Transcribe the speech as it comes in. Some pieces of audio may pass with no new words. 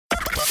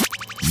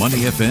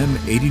Money FM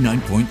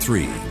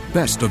 89.3.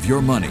 Best of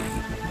your money.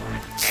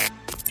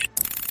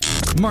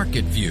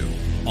 Market View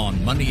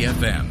on Money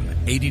FM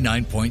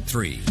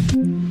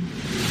 89.3.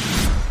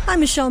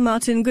 I'm Michelle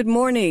Martin. Good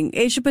morning.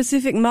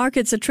 Asia-Pacific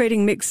markets are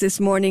trading mixed this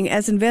morning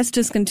as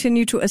investors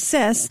continue to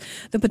assess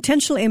the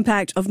potential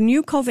impact of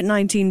new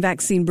COVID-19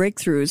 vaccine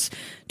breakthroughs.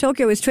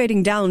 Tokyo is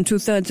trading down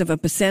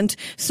 0.2%.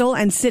 Seoul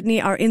and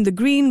Sydney are in the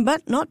green,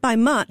 but not by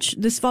much.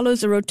 This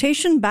follows a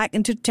rotation back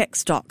into tech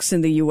stocks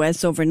in the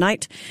US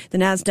overnight. The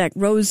Nasdaq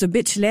rose a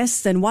bit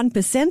less than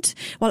 1%,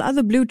 while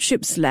other blue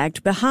chips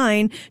lagged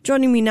behind.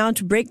 Joining me now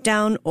to break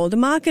down all the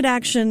market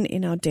action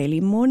in our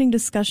daily morning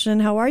discussion.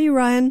 How are you,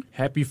 Ryan?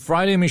 Happy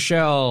Friday, Michelle.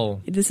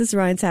 This is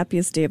Ryan's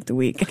happiest day of the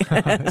week.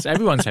 It's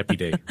everyone's happy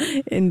day.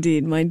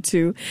 Indeed, mine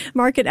too.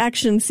 Market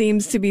action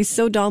seems to be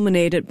so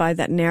dominated by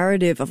that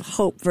narrative of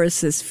hope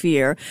versus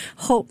fear.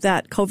 Hope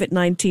that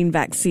COVID-19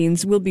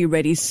 vaccines will be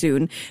ready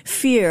soon.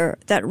 Fear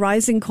that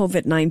rising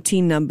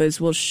COVID-19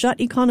 numbers will shut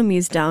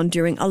economies down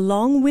during a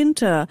long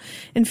winter.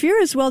 And fear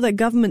as well that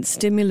government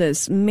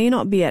stimulus may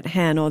not be at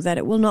hand or that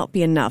it will not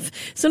be enough.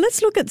 So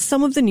let's look at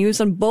some of the news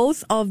on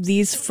both of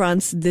these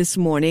fronts this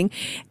morning.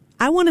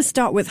 I want to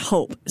start with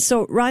hope.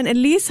 So, Ryan, at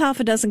least half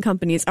a dozen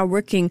companies are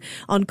working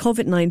on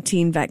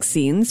COVID-19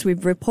 vaccines.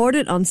 We've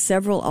reported on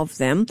several of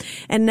them.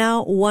 And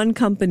now one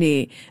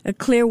company, a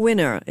clear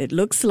winner, it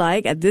looks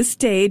like at this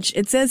stage.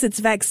 It says its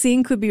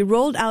vaccine could be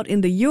rolled out in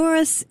the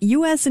US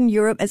and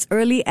Europe as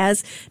early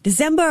as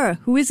December.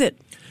 Who is it?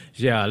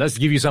 Yeah, let's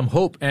give you some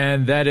hope,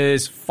 and that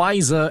is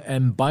Pfizer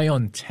and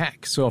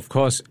BioNTech. So, of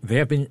course, they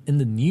have been in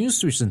the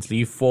news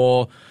recently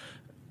for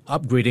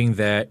upgrading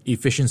their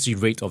efficiency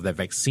rate of their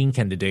vaccine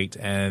candidate,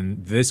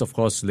 and this, of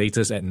course,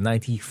 latest at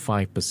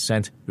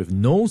 95% with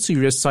no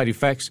serious side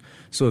effects.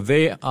 So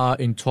they are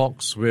in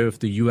talks with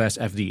the US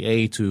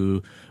FDA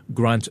to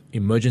grant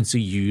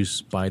emergency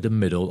use by the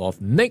middle of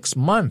next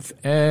month.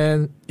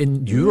 And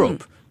in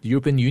Europe, the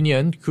European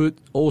Union could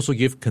also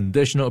give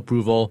conditional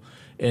approval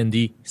in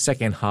the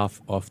second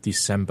half of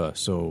December.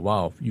 So,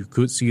 wow, you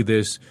could see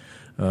this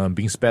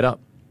being sped up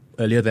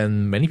earlier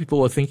than many people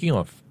were thinking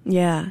of.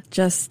 Yeah,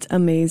 just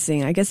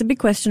amazing. I guess a big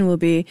question will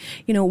be,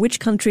 which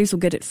countries will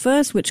get it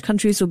first, which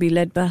countries will be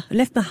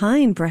left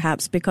behind,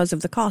 perhaps, because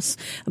of the costs,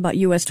 about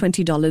US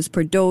 $20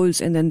 per dose.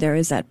 And then there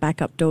is that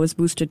backup dose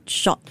booster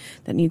shot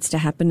that needs to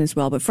happen as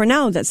well. But for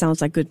now, that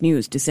sounds like good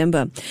news,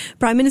 December.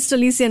 Prime Minister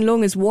Lee Hsien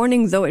Loong is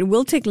warning, though, it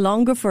will take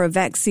longer for a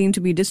vaccine to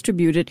be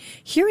distributed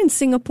here in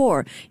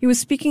Singapore. He was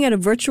speaking at a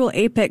virtual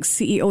APEC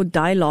CEO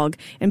dialogue,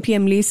 and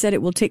PM Lee said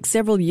it will take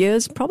several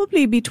years,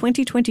 probably be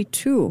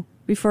 2022.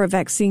 Before a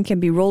vaccine can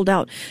be rolled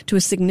out to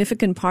a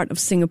significant part of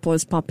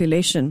Singapore's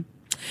population.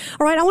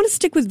 All right, I want to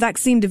stick with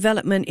vaccine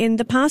development. In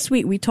the past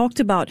week, we talked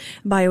about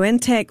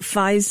BioNTech,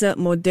 Pfizer,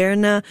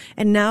 Moderna,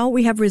 and now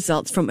we have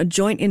results from a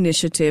joint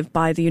initiative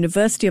by the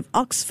University of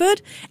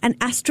Oxford and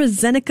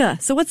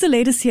AstraZeneca. So what's the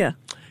latest here?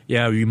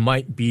 Yeah, we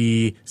might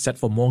be set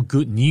for more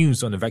good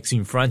news on the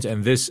vaccine front,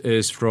 and this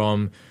is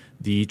from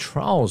the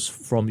trials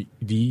from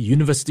the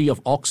University of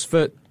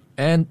Oxford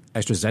and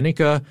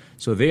AstraZeneca.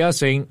 So they are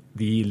saying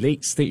the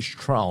late-stage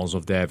trials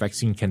of their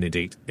vaccine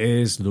candidate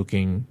is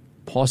looking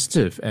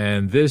positive,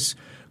 and this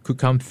could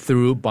come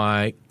through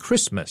by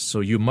Christmas. So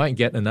you might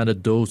get another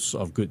dose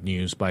of good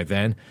news by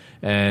then,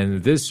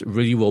 and this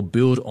really will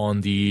build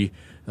on the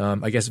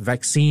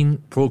vaccine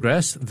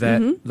progress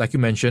that, like you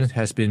mentioned,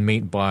 has been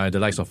made by the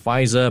likes of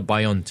Pfizer,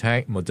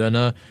 BioNTech,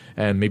 Moderna,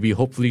 and maybe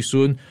hopefully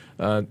soon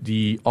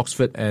the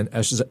Oxford and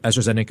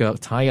AstraZeneca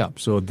tie-up.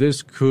 So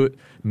this could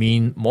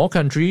mean more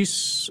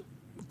countries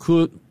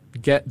could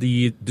get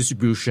the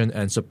distribution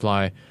and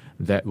supply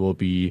that will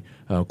be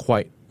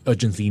quite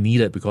urgently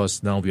needed,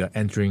 because now we are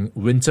entering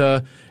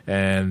winter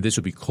and this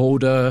will be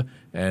colder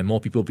and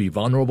more people will be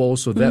vulnerable.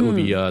 So that will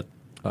be a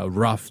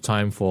rough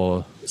time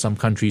for some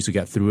countries to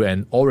get through.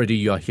 And already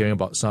you are hearing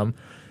about some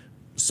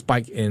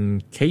spike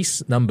in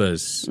case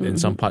numbers in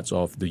some parts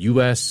of the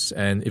US,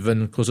 and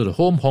even closer to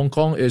home, Hong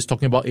Kong is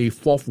talking about a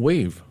fourth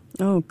wave.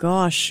 Oh,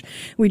 gosh.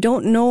 We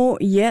don't know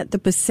yet the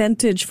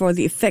percentage for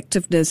the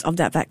effectiveness of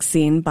that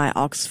vaccine by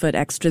Oxford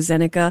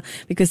AstraZeneca,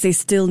 because they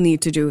still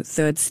need to do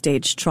third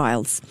stage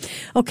trials.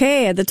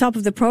 Okay, at the top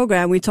of the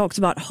program, we talked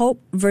about hope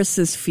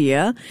versus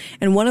fear.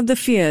 And one of the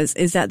fears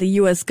is that the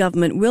U.S.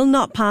 government will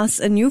not pass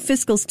a new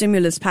fiscal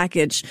stimulus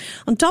package.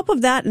 On top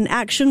of that, an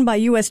action by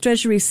U.S.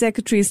 Treasury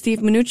Secretary Steve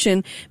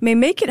Mnuchin may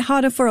make it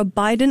harder for a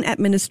Biden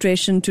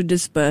administration to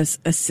disburse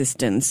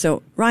assistance.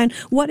 So, Ryan,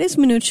 what is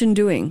Mnuchin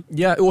doing?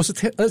 Yeah, it was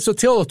a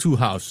tale of two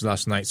halves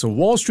last night. So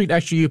Wall Street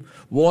actually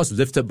was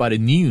lifted by the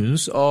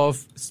news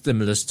of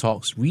stimulus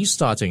talks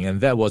restarting, and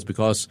that was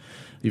because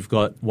you've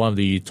got one of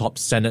the top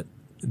Senate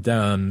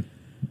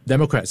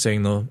Democrats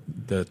saying no,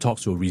 the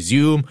talks will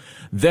resume.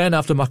 Then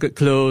after market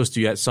closed,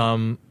 you had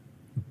some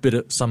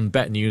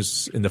bad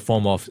news in the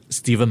form of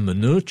Steven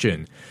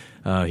Mnuchin.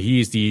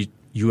 He is the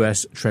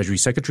U.S. Treasury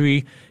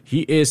Secretary.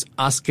 He is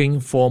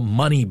asking for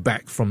money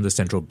back from the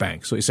central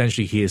bank. So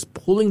essentially, he is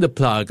pulling the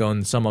plug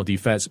on some of the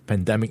Fed's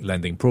pandemic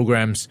lending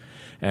programs.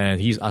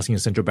 And he's asking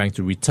the central bank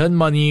to return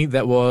money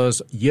that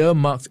was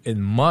earmarked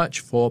in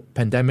March for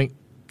pandemic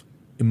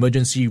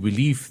emergency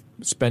relief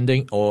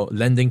spending or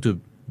lending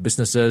to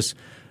businesses,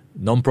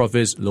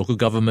 non-profits, local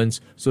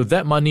governments. So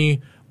that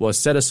money was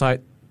set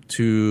aside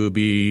to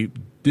be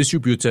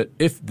distributed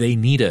if they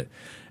need it.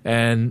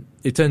 And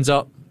it turns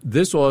out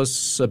this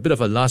was a bit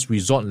of a last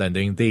resort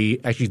lending. They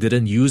actually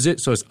didn't use it,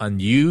 so it's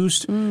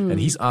unused. And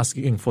he's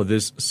asking for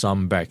this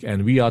sum back.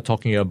 And we are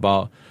talking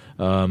about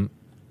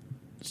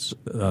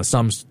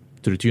sums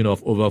to the tune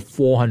of over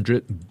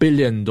 $400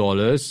 billion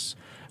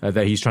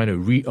that he's trying to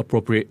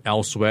reappropriate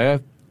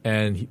elsewhere.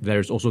 And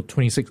there's also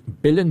 $26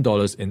 billion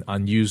in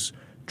unused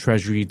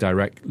Treasury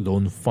direct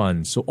loan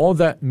funds. So all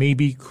that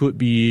maybe could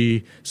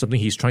be something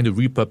he's trying to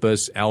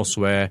repurpose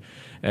elsewhere.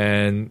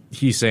 And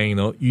he's saying,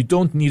 you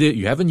don't need it.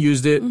 You haven't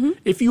used it.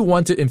 If you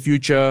want it in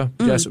future,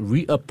 just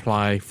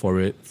reapply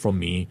for it from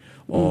me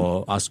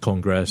or ask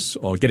Congress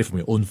or get it from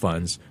your own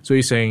funds. So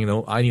he's saying,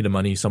 I need the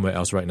money somewhere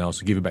else right now,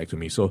 so give it back to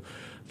me. So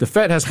the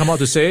Fed has come out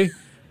to say,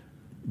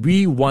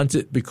 we want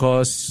it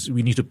because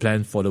we need to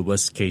plan for the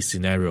worst case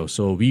scenario.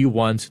 So we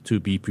want to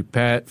be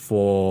prepared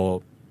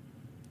for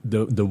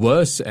the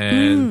worst.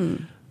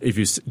 And if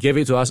you gave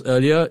it to us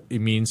earlier, it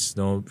means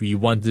we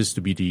want this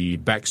to be the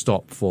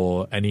backstop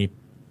for any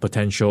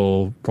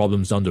potential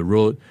problems down the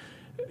road.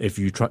 If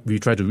we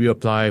try to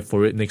reapply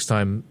for it next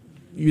time,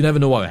 you never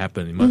know what will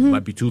happen. It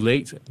might be too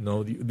late.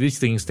 These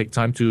things take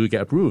time to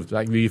get approved,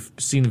 like we've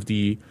seen with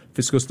the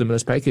fiscal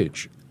stimulus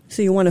package.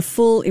 So you want a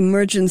full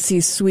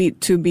emergency suite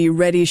to be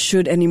ready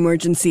should an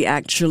emergency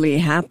actually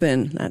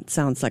happen. That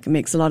sounds like it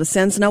makes a lot of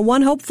sense. Now,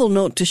 one hopeful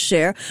note to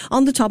share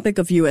on the topic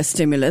of U.S.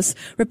 stimulus.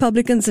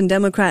 Republicans and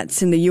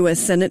Democrats in the U.S.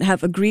 Senate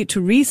have agreed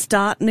to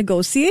restart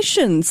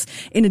negotiations.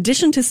 In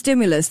addition to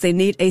stimulus, they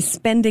need a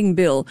spending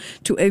bill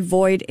to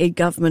avoid a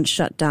government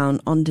shutdown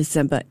on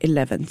December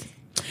 11th.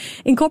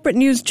 In corporate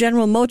news,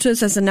 General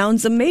Motors has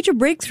announced a major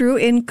breakthrough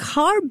in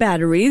car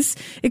batteries.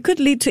 It could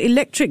lead to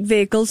electric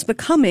vehicles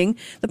becoming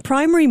the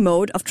primary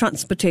mode of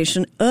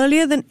transportation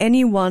earlier than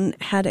anyone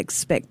had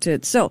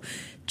expected. So,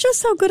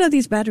 just how good are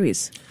these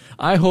batteries?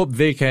 I hope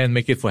they can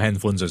make it for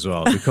handphones as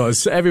well,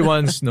 because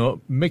everyone's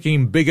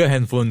making bigger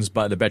handphones,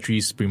 but the battery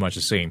is pretty much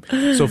the same.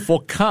 So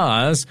for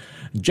cars,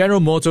 General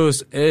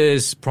Motors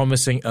is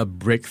promising a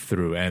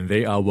breakthrough, and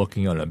they are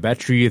working on a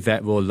battery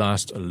that will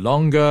last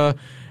longer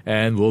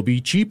and will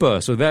be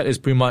cheaper. So that is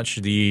pretty much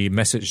the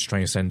message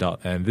trying to send out.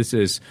 And this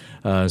is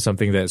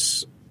something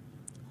that's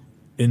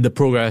in the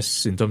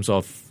progress in terms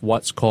of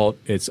what's called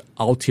its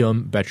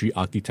Ultium battery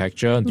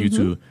architecture due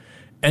to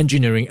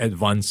engineering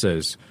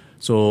advances.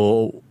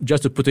 So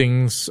just to put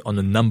things on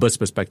the numbers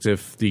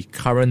perspective, the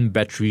current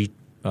battery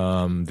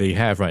they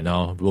have right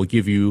now will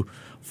give you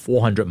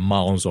 400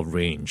 miles of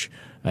range.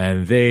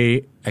 And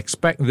they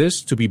expect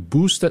this to be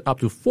boosted up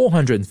to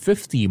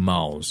 450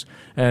 miles.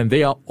 And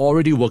they are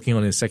already working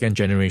on a second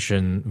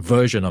generation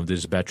version of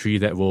this battery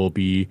that will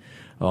be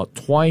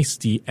twice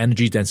the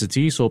energy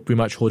density, so pretty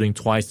much holding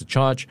twice the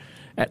charge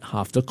at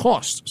half the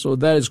cost. So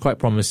that is quite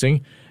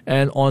promising.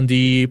 And on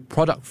the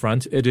product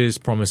front, it is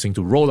promising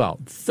to roll out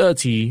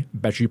 30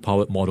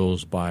 battery-powered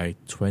models by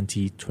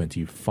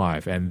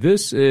 2025. And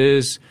this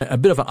is a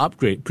bit of an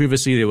upgrade.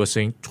 Previously, they were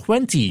saying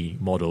 20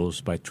 models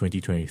by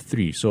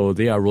 2023. So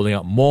they are rolling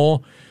out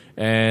more,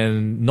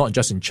 and not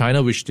just in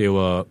China, which they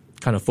were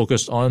kind of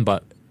focused on,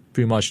 but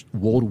pretty much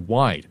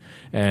worldwide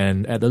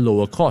and at a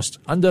lower cost,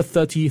 under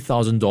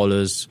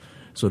 $30,000.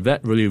 So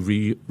that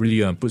really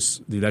puts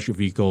the electric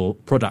vehicle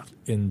product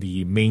in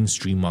the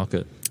mainstream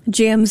market.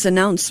 GM's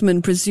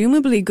announcement,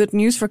 presumably good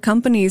news for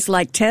companies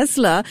like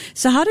Tesla.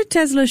 So how did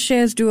Tesla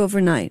shares do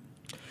overnight?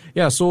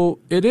 Yeah, so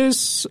it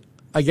is,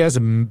 I guess,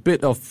 a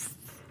bit of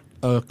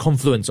a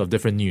confluence of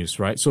different news,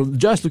 right? So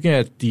just looking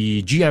at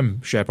the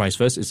GM share price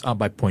first, it's up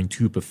by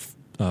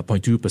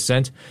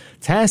 0.2%.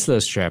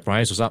 Tesla's share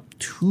price was up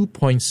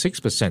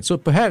 2.6%. So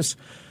perhaps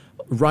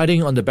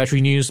riding on the battery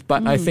news,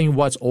 but I think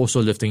what's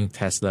also lifting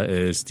Tesla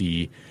is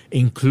the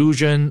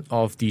inclusion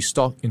of the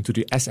stock into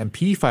the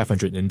S&P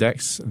 500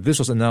 index. This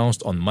was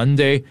announced on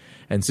Monday,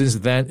 and since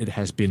then it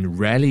has been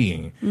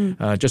rallying.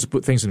 Just to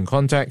put things in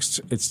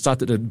context, it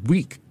started a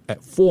week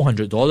at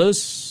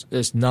 $400.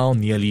 It's now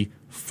nearly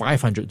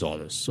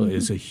 $500. So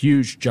it's a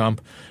huge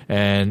jump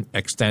and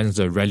extends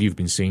the rally we've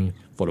been seeing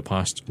for the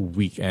past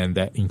week. And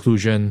that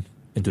inclusion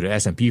into the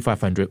S&P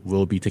 500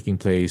 will be taking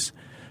place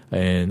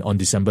on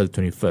December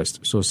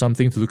 21st. So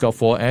something to look out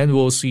for, and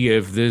we'll see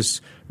if this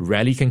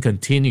rally can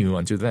continue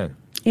until then.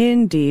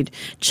 Indeed.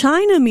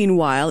 China,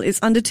 meanwhile, is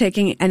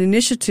undertaking an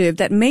initiative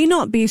that may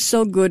not be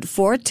so good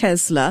for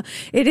Tesla.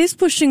 It is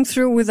pushing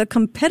through with a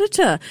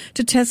competitor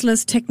to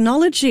Tesla's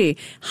technology,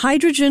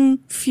 hydrogen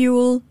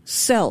fuel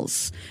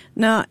cells.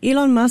 Now,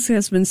 Elon Musk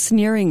has been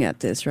sneering at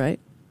this, right?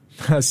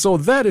 So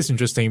that is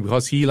interesting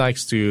because he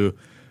likes to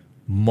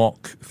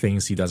mock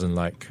things he doesn't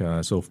like.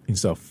 So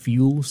instead of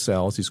fuel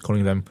cells, he's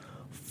calling them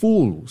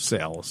full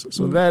cells.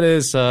 So that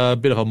is a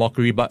bit of a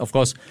mockery, but of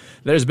course,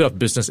 there is a bit of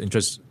business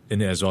interest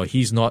in it as well.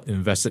 He's not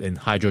invested in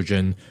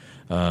hydrogen,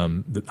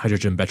 the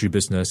hydrogen battery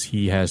business.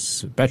 He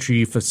has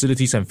battery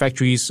facilities and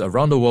factories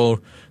around the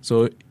world,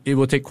 so it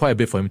will take quite a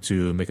bit for him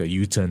to make a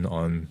U-turn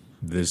on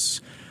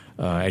this,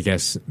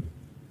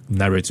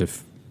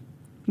 narrative.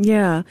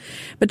 Yeah,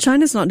 but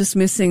China's not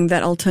dismissing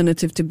that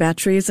alternative to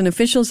batteries, and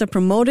officials are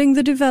promoting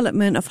the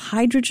development of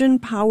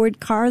hydrogen-powered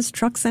cars,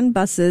 trucks, and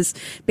buses.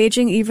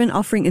 Beijing even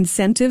offering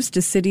incentives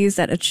to cities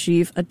that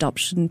achieve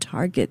adoption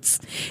targets.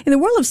 In the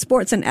world of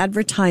sports and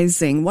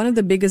advertising, one of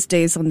the biggest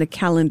days on the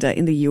calendar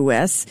in the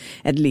U.S.,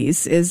 at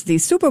least, is the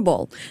Super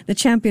Bowl, the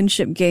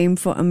championship game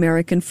for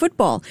American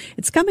football.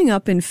 It's coming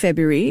up in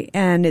February,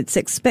 and it's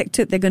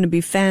expected there are going to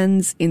be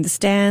fans in the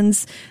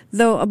stands,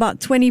 though about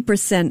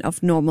 20%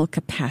 of normal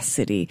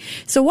capacity.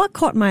 So what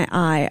caught my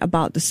eye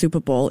about the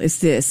Super Bowl is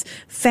this.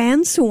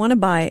 Fans who want to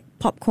buy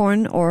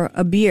popcorn or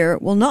a beer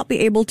will not be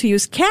able to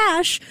use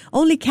cash.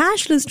 Only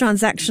cashless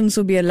transactions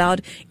will be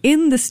allowed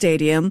in the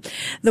stadium.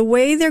 The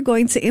way they're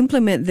going to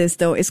implement this,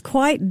 though, is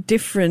quite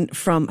different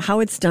from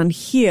how it's done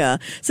here.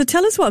 So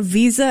tell us what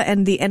Visa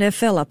and the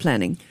NFL are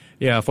planning.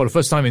 Yeah, for the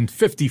first time in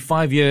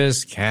 55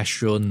 years,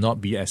 cash will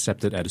not be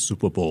accepted at the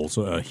Super Bowl.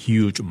 So a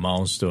huge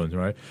milestone,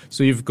 right?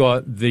 So you've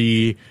got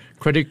the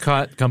credit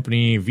card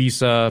company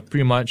Visa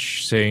pretty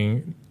much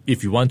saying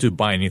if you want to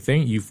buy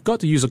anything, you've got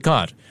to use a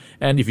card.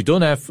 And if you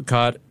don't have a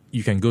card,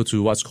 you can go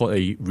to what's called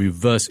a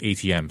reverse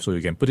ATM. So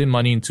you can put in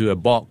money into a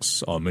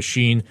box or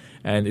machine,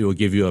 and it will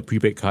give you a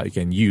prepaid card you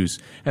can use.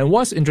 And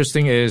what's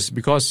interesting is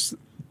because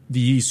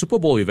the Super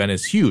Bowl event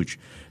is huge,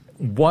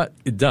 what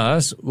it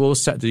does will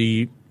set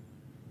the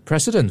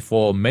precedent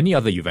for many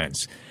other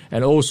events.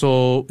 And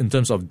also, in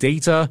terms of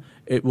data,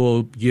 it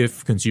will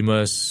give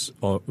consumers,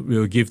 or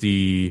will give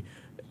the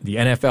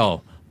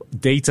NFL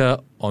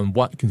data on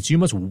what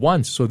consumers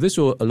want. So this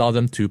will allow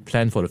them to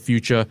plan for the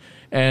future.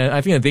 And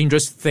I think a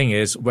dangerous thing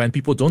is when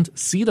people don't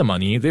see the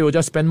money, they will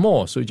just spend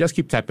more. So you just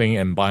keep tapping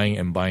and buying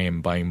and buying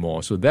and buying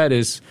more. So that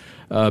is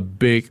a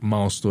big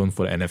milestone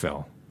for the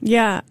NFL.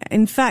 Yeah,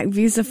 in fact,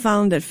 Visa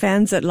found that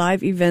fans at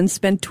live events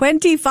spend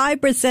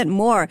 25%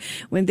 more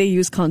when they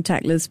use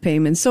contactless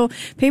payments. So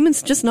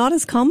payments just not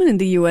as common in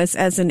the US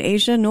as in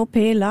Asia. No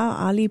Pay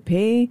La,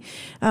 Alipay.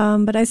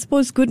 But I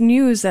suppose good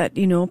news that,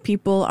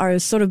 people are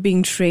sort of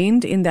being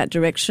trained in that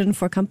direction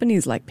for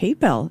companies like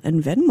PayPal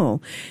and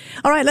Venmo.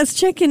 All right, let's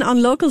check in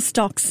on local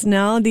stocks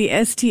now. The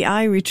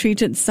STI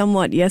retreated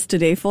somewhat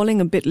yesterday, falling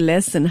a bit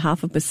less than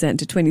 0.5%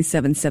 to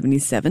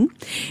 27.77.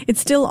 It's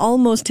still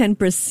almost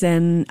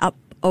 10% up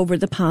over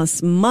the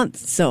past month.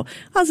 So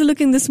how's it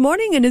looking this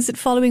morning? And is it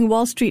following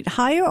Wall Street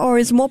higher, or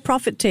is more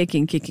profit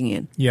taking kicking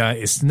in? Yeah,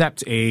 it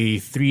snapped a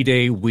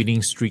 3-day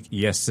winning streak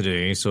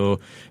yesterday.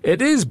 So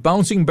it is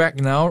bouncing back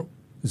now,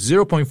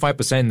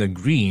 0.5% in the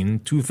green,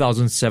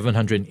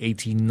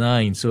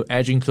 2,789. So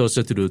edging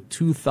closer to the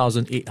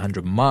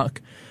 2,800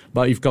 mark.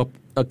 But you've got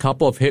a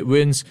couple of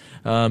headwinds.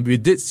 We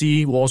did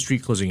see Wall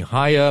Street closing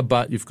higher,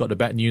 but you've got the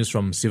bad news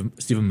from Steven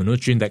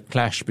Mnuchin. That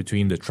clash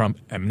between the Trump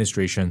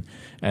administration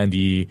and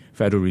the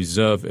Federal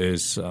Reserve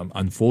is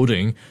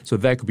unfolding. So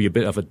that could be a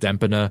bit of a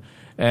dampener.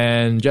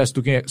 And just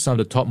looking at some of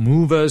the top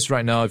movers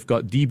right now, you've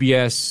got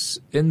DBS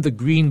in the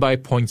green by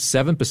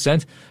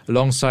 0.7%,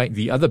 alongside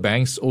the other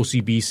banks,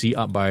 OCBC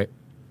up by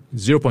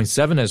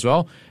 0.7 as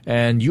well,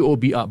 and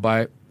UOB up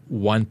by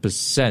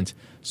 1%.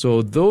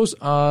 So those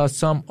are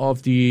some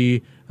of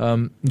the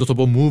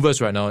notable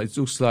movers right now. It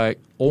looks like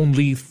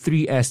only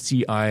 3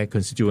 STI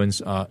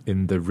constituents are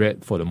in the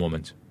red for the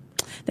moment.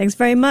 Thanks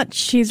very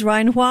much. He's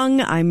Ryan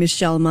Huang. I'm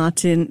Michelle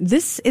Martin.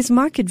 This is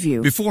Market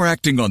View. Before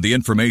acting on the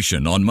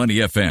information on Money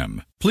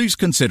FM, please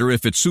consider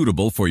if it's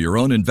suitable for your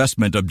own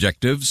investment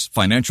objectives,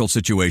 financial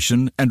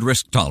situation, and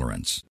risk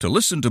tolerance. To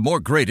listen to more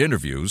great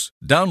interviews,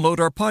 download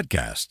our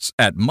podcasts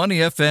at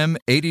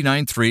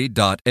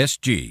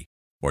moneyfm893.sg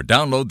or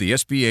download the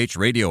SPH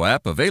radio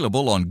app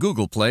available on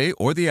Google Play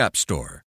or the App Store.